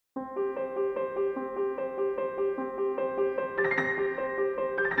Hello,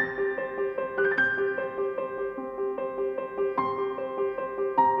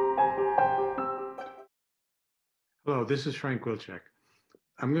 this is Frank Wilczeck.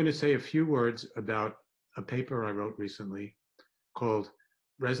 I'm going to say a few words about a paper I wrote recently called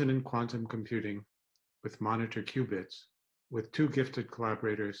Resonant Quantum Computing with Monitor Qubits with two gifted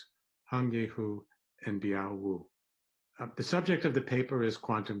collaborators, Hongye Hu and Biao Wu. The subject of the paper is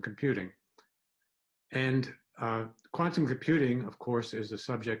quantum computing. And quantum computing, of course, is a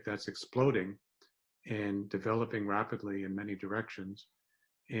subject that's exploding and developing rapidly in many directions,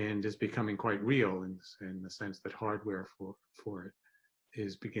 and is becoming quite real in the sense that hardware for it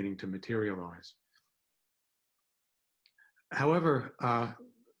is beginning to materialize. However,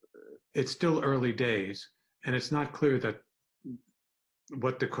 it's still early days, and it's not clear that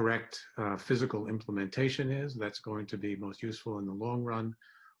what the correct physical implementation is that's going to be most useful in the long run,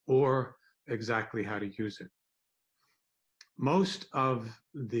 or exactly how to use it. Most of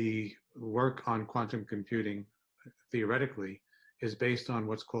the work on quantum computing, theoretically, is based on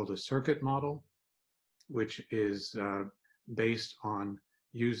what's called a circuit model, which is based on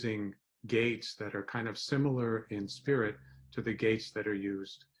using gates that are kind of similar in spirit to the gates that are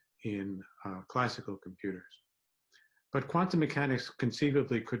used in classical computers. But quantum mechanics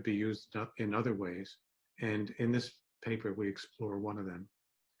conceivably could be used in other ways, and in this paper we explore one of them.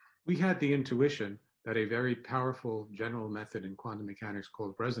 We had the intuition that a very powerful general method in quantum mechanics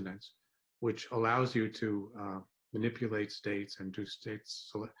called resonance, which allows you to manipulate states and do states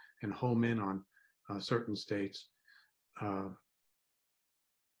and home in on certain states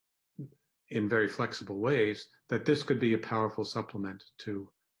in very flexible ways, that this could be a powerful supplement to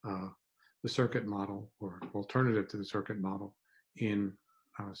the circuit model or alternative to the circuit model in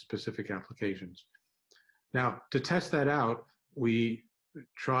specific applications. Now, to test that out, we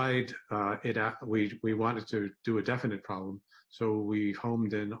tried it out. We wanted to do a definite problem, so we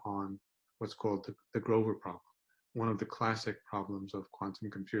homed in on what's called the Grover problem, one of the classic problems of quantum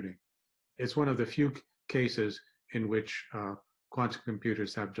computing. It's one of the few cases in which quantum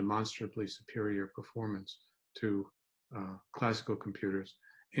computers have demonstrably superior performance to classical computers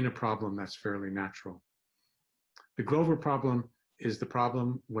in a problem that's fairly natural. The Grover problem is the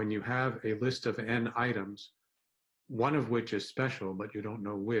problem when you have a list of n items, one of which is special, but you don't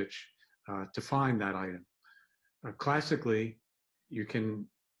know which, to find that item. Classically, you can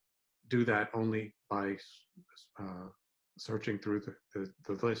do that only by searching through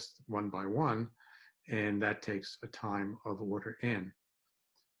the list one by one, and that takes a time of order n.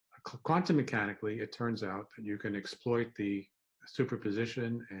 Quantum mechanically, it turns out that you can exploit the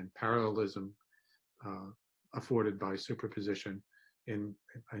superposition and parallelism afforded by superposition in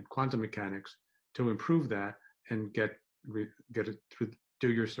quantum mechanics to improve that and get it through,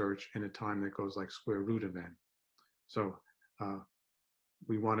 do your search in a time that goes like square root of n. So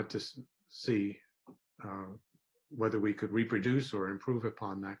we wanted to see whether we could reproduce or improve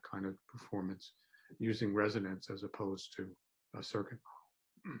upon that kind of performance using resonance as opposed to a circuit model.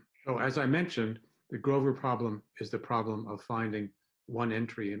 So as I mentioned, the Grover problem is the problem of finding one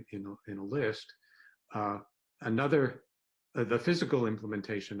entry in a list. The physical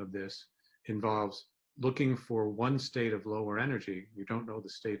implementation of this involves looking for one state of lower energy. You don't know the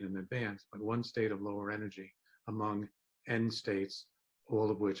state in advance, but one state of lower energy among n states, all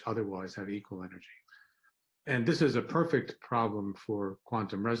of which otherwise have equal energy. And this is a perfect problem for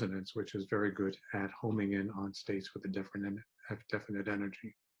quantum resonance, which is very good at homing in on states with a definite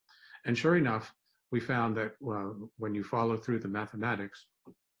energy. And sure enough, we found that when you follow through the mathematics,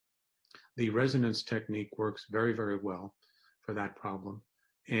 the resonance technique works very, very well for that problem.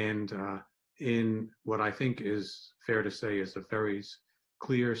 And in what I think is fair to say is a very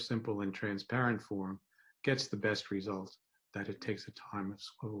clear, simple, and transparent form, gets the best result, that it takes a time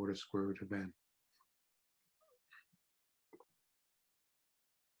of order square root of n.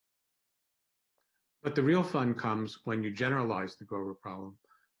 But the real fun comes when you generalize the Grover problem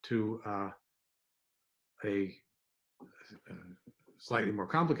to a slightly more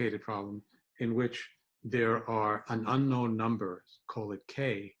complicated problem in which there are an unknown number, call it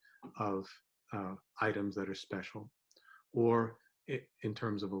k, of items that are special, or in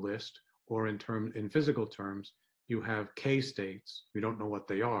terms of a list, or in physical terms, you have k states. You don't know what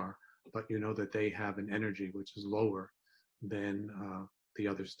they are, but you know that they have an energy which is lower than the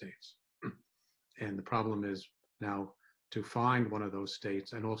other states. And the problem is now to find one of those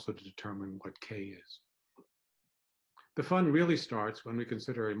states and also to determine what k is. The fun really starts when we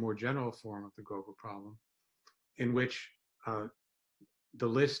consider a more general form of the Grover problem, in which the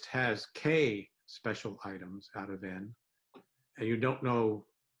list has k special items out of n, and you don't know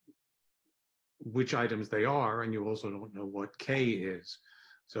which items they are, and you also don't know what K is.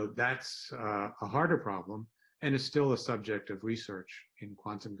 So that's a harder problem, and it's still a subject of research in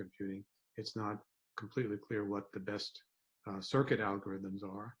quantum computing. It's not completely clear what the best circuit algorithms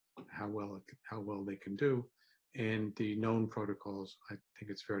are, how well they can do, and the known protocols, I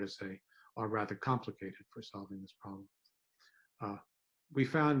think it's fair to say, are rather complicated for solving this problem. We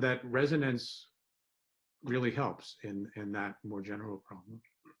found that resonance really helps in that more general problem.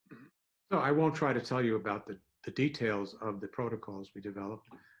 So I won't try to tell you about the details of the protocols we developed.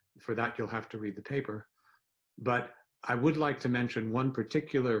 For that, you'll have to read the paper. But I would like to mention one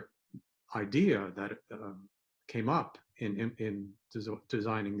particular idea that came up in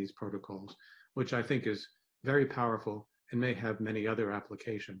designing these protocols, which I think is very powerful and may have many other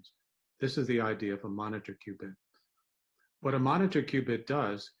applications. This is the idea of a monitor qubit. What a monitor qubit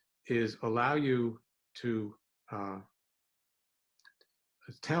does is allow you to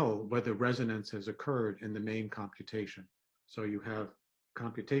tell whether resonance has occurred in the main computation. So you have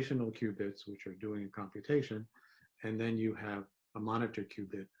computational qubits, which are doing a computation, and then you have a monitor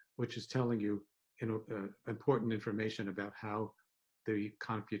qubit, which is telling you important information about how the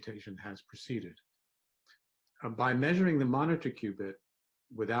computation has proceeded. By measuring the monitor qubit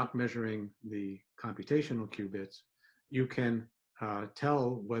without measuring the computational qubits, you can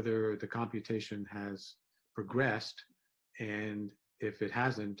tell whether the computation has progressed, and if it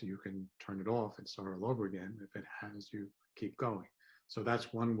hasn't, you can turn it off and start all over again. If it has, you keep going. So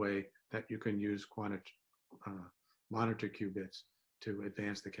that's one way that you can use monitor qubits to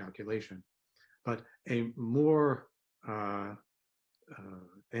advance the calculation. But a more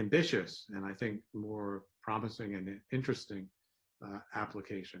ambitious and I think more promising and interesting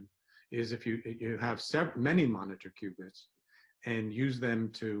application is if you have many monitor qubits and use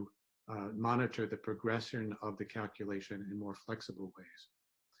them to monitor the progression of the calculation in more flexible ways.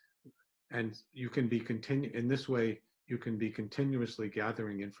 And you can be in this way, you can be continuously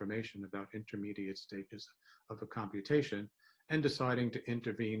gathering information about intermediate stages of a computation and deciding to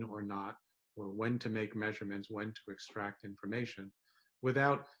intervene or not, or when to make measurements, when to extract information,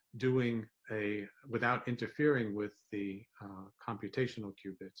 without interfering with the computational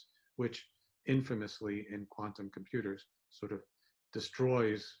qubits, which infamously in quantum computers sort of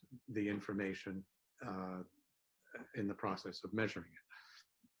destroys the information in the process of measuring it.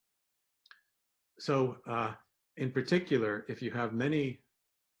 So in particular, if you have many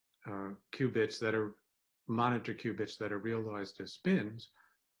qubits that are monitor qubits that are realized as spins,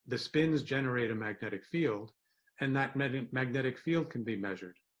 the spins generate a magnetic field, and that magnetic field can be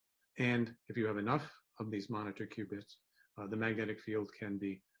measured. And if you have enough of these monitor qubits, the magnetic field can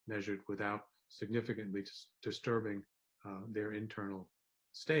be measured without significantly disturbing their internal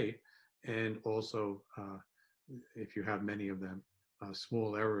state. And also, if you have many of them,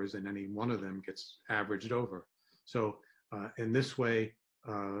 small errors in any one of them gets averaged over. So in this way,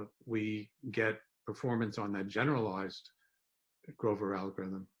 we get performance on that generalized Grover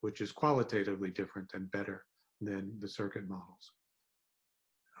algorithm, which is qualitatively different and better than the circuit models.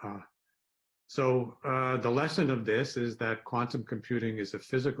 So the lesson of this is that quantum computing is a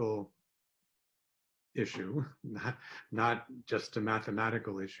physical issue, not just a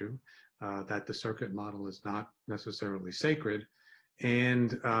mathematical issue, that the circuit model is not necessarily sacred,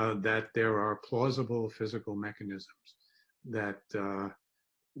 and that there are plausible physical mechanisms that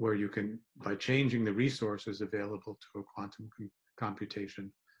where you can, by changing the resources available to a quantum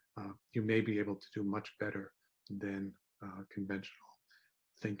computation, you may be able to do much better than conventional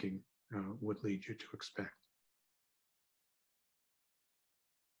thinking would lead you to expect.